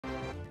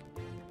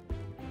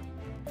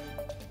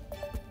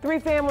Three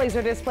families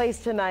are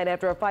displaced tonight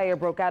after a fire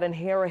broke out in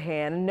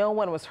Harahan. No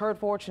one was hurt,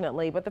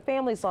 fortunately, but the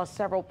families lost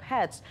several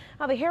pets.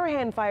 Now, the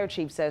Harahan Fire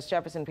Chief says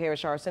Jefferson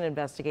Parish arson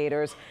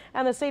investigators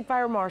and the State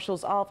Fire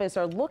Marshal's office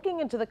are looking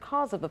into the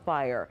cause of the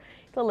fire.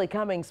 Lily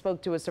Cummings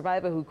spoke to a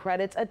survivor who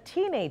credits a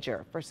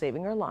teenager for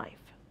saving her life.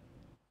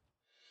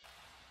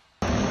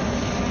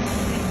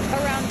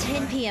 Around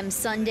 10 p.m.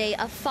 Sunday,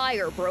 a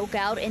fire broke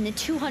out in the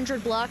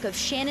 200 block of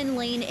Shannon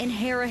Lane in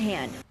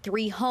Harahan.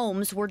 3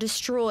 homes were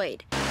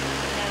destroyed.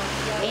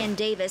 Ann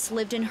Davis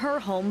lived in her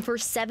home for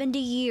 70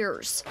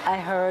 years. I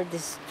heard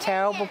this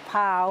terrible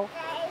pow,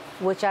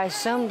 which I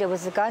assumed it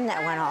was a gun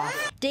that went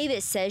off.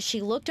 Davis says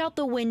she looked out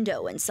the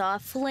window and saw a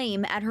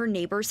flame at her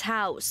neighbor's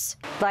house.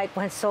 Like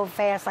went so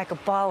fast, like a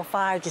ball of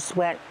fire just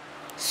went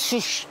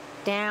swoosh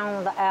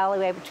down the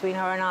alleyway between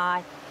her and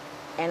I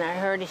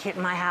heard it hit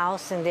my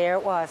house, and there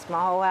it was. My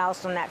whole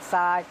house on that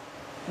side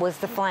was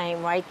the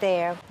flame right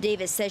there.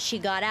 Davis says she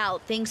got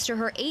out thanks to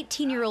her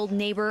 18-year-old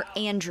neighbor,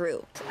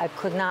 Andrew. I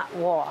could not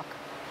walk,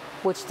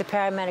 which the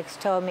paramedics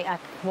told me I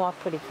could walk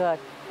pretty good,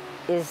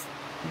 is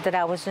that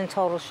I was in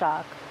total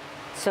shock.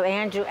 So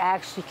Andrew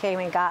actually came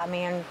and got me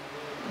and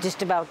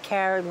just about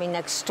carried me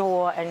next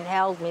door and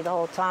held me the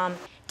whole time.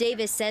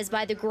 Davis says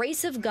by the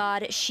grace of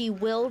God, she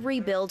will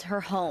rebuild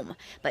her home,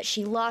 but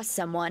she lost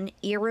someone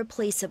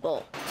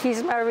irreplaceable.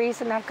 He's my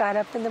reason I got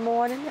up in the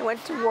morning, I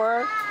went to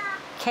work,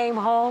 came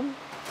home.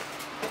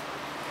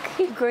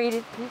 He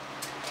greeted me.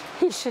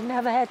 He should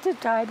never have to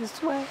die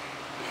this way.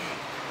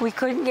 We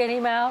couldn't get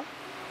him out.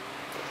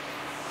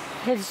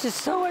 It's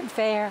just so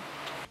unfair.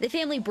 The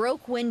family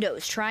broke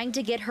windows trying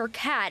to get her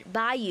cat,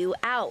 Bayou,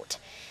 out,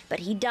 but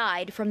he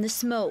died from the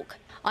smoke.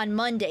 On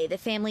Monday, the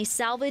family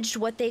salvaged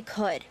what they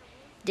could.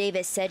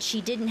 Davis said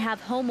she didn't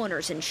have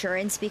homeowners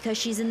insurance because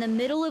she's in the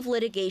middle of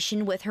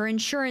litigation with her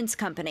insurance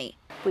company.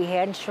 We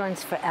had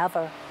insurance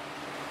forever,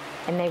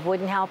 and they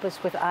wouldn't help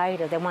us with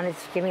either. They wanted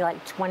to give me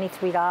like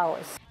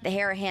 $23. The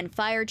Harahan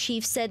Fire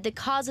Chief said the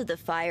cause of the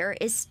fire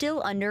is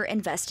still under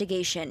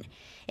investigation.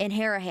 In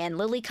Harahan,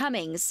 Lily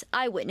Cummings,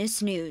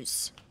 Eyewitness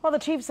News. Well, the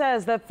chief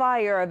says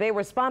they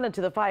responded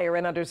to the fire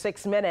in under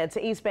 6 minutes.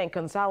 East Bank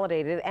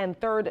Consolidated and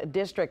 3rd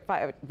District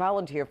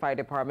volunteer fire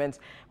departments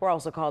were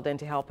also called in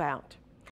to help out.